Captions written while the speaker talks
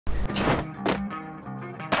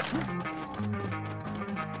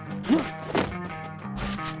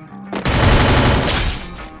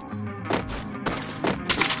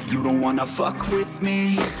You don't wanna fuck with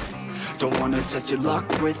me, don't wanna test your luck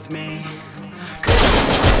with me, 'cause you don't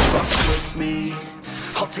wanna fuck with me,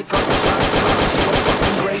 I'll take all the bypass to a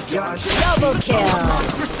fucking graveyard. Double kill. I'm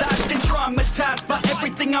ostracized and traumatized by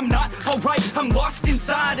everything I'm not. Alright, I'm lost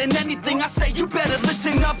inside, and anything I say you better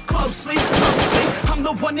listen up closely. I'm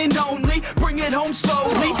the one and only, bring it home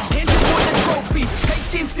slowly. And you want a trophy,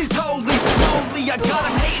 patience is holy. I got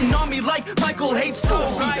him hating on me like Michael hates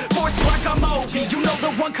Toby. Force like I'm Obi, you know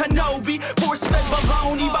the one Kenobi. Force fed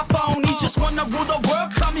baloney by phonies, just wanna rule the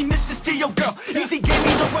world. Call me Mr. Steel Girl, easy gave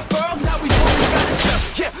me the referral. Now he's only got a job,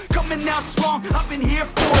 yeah, coming out strong. I've been here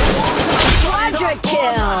for a long time. Quadra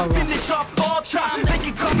kill. Finish off all time. They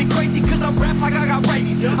can call me crazy cause I rap like I got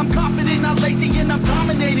rabies. I'm confident, not lazy, and I'm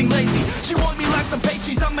dominating lately. She want me like some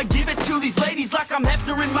pastries, I'ma give it to these ladies like I'm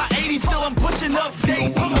Hefner in my 80s. Still I'm pushing up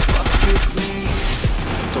daisies. Don't wanna fuck with me,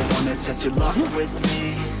 don't wanna test your luck with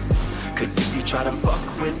me, 'cause if you try to fuck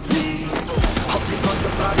with me, I'll take all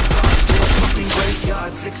your body parts to a fucking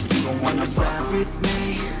graveyard. 6 feet. Don't wanna fuck with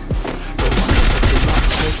me, don't wanna test your luck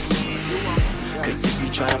with me, 'cause if you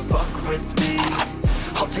try to fuck with me,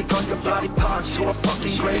 I'll take all your body parts to a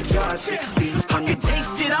fucking graveyard. 6 feet. I can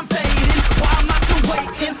taste it, I'm fading. Why am I still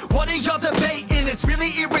waiting? What are y'all debating? It's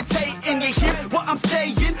really irritating. You hear what I'm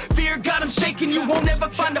saying? Fear got 'em shaking. You won't ever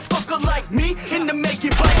find a fucker like me in the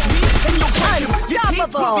making. Bite me and you'll break 'em. Your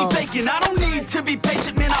teeth will be vacant. I don't need to be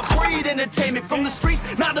patient, man. I breed entertainment from the streets,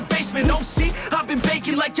 not the basement. No, see, I've been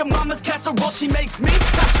baking like your mama's casserole. She makes me.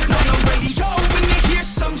 I turn on the radio when you hear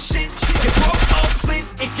some shit. You broke all slit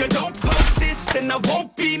if you don't post this, and I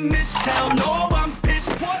won't be missed. Hell no, I'm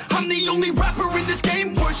pissed. I'm the only rapper in this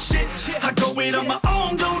game worth shit. I go it on my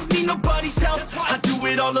own, don't need nobody's help. I do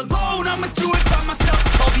it all alone, I'ma do it by myself.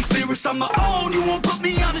 All these lyrics on my own, you won't put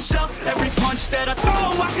me on the shelf. Every punch that I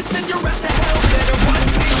throw, I can send your ass to hell. Better run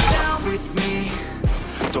me down with me,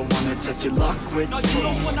 don't wanna test your luck with me,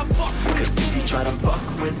 'cause if you try to fuck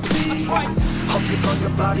with me, I'll take all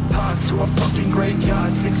your body parts to a fucking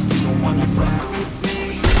graveyard. 6 feet. Don't wanna fuck with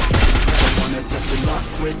me, don't wanna test your luck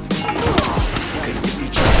with me, 'cause if you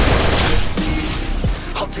try to fuck with me,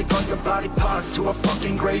 I'll take all your body parts to a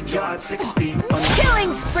fucking graveyard. 6 feet.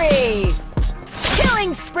 Killing spree!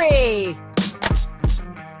 Killing spree!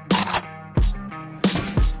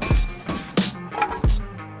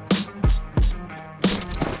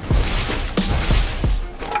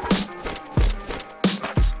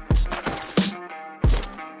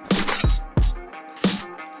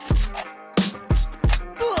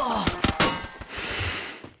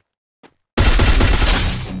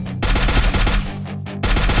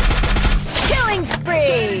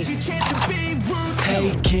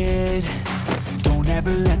 Hey kid, don't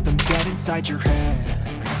ever let them get inside your head.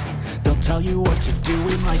 They'll tell you what to do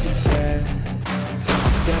in life instead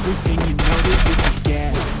of everything you know that you can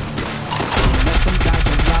get. Don't let them guide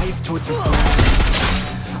your life towards regret.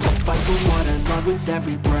 I'll fight for what I love with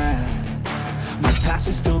every breath. My past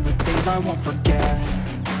is filled with things I won't forget.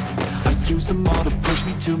 I use them all to push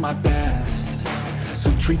me to my best. So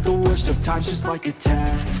treat the worst of times just like a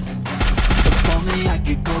test. If only I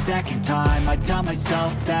could go back in time, I'd tell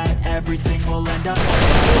myself that everything will end up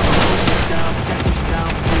yourself, test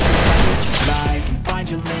yourself, find what you like, and find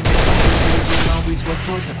your limits. You'll always work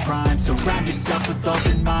towards a prime. Surround yourself with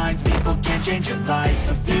open minds. People can change your life.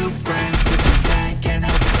 A few friends with intent can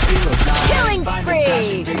help you feel alive. Killing Find spree! a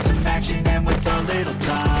passion, take some action, and with a little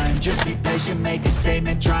time, just be patient, make a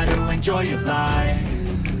statement, try to enjoy your life.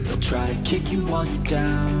 They'll try to kick you while you're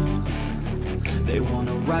down. They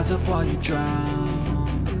wanna rise up while you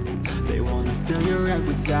drown. They wanna fill your head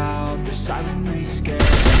with doubt. They're silently scared to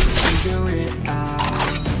figure it out.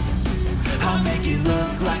 I'll make it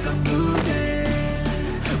look like I'm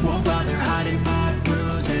losing, won't bother hiding my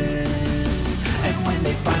bruises. And when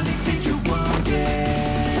they finally think you're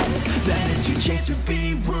wounded, then it's your chance to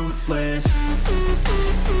be ruthless.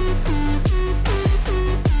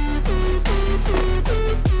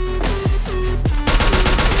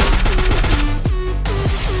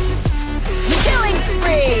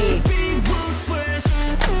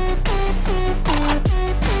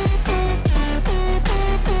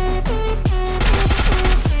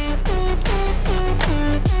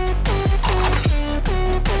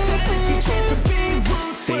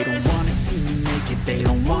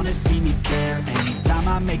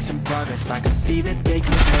 Make some progress, I can see that they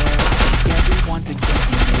compare. I think everyone's against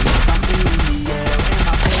me, maybe something in the air. And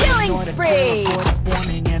my Killing spree! Is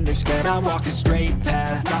forming and they're scared I walk a straight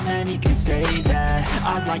path. Not many can say that.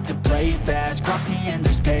 I like to play fast, cross me and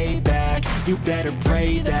there's payback. You better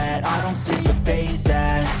pray that I don't see your face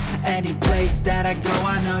at any place that I go.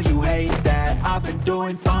 I know you hate that. I've been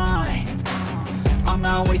doing fine, I'm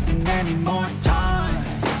not wasting any more time.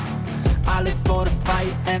 I live for the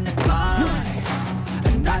fight and the climb,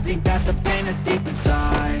 and I think that the pain that's deep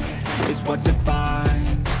inside is what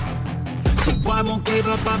defines. So I won't give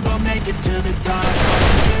up, I'm gonna make it to the top. I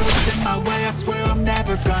don't care what's in my way, I swear I'm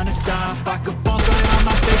never gonna stop. I could fall right on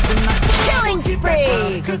my face and I swear I won't get back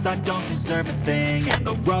up, 'cause I don't deserve a thing, and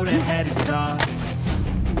the road ahead is tough.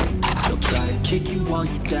 They'll try to kick you while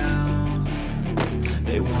you're down.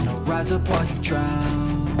 They wanna rise up while you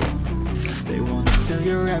drown. They wanna fill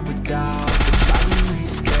your head with doubt. They're silently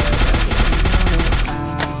scared that they'll figure it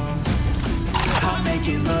out. I'll make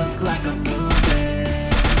it look like I'm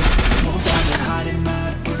losing. Won't bother hiding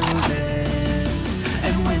my bruises.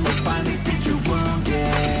 And when they finally think you're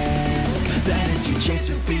wounded, then it's your chance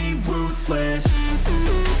to be ruthless.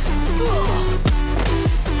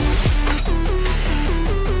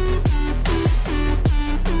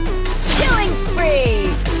 Killing spree!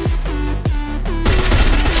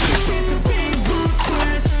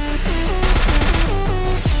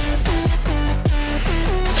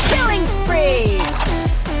 Killing spree!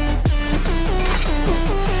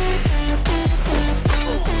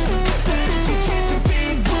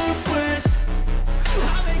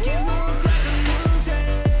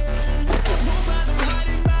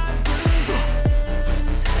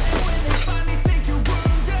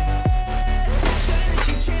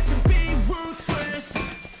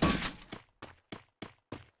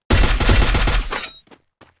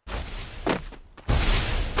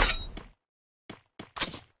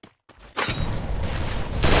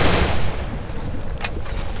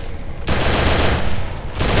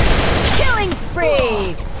 Killing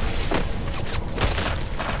spree!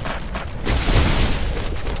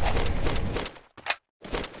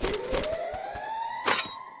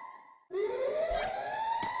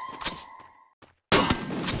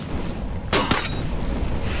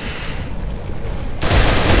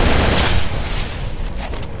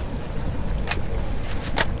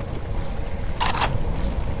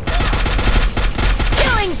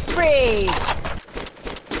 Killing spree!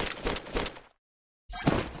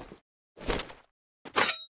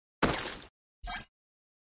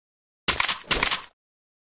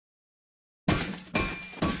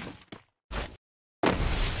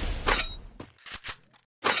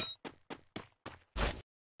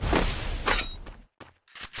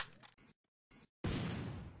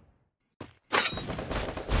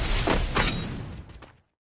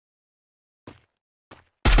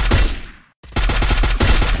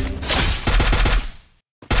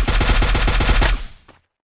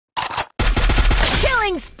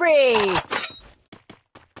 Killing spree!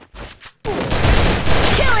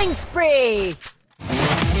 Killing spree!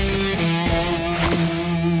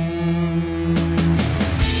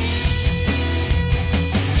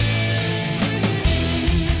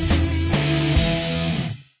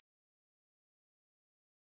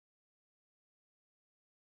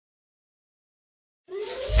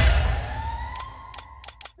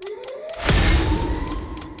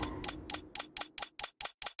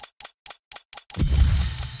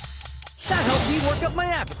 That helped me work up my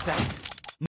appetite.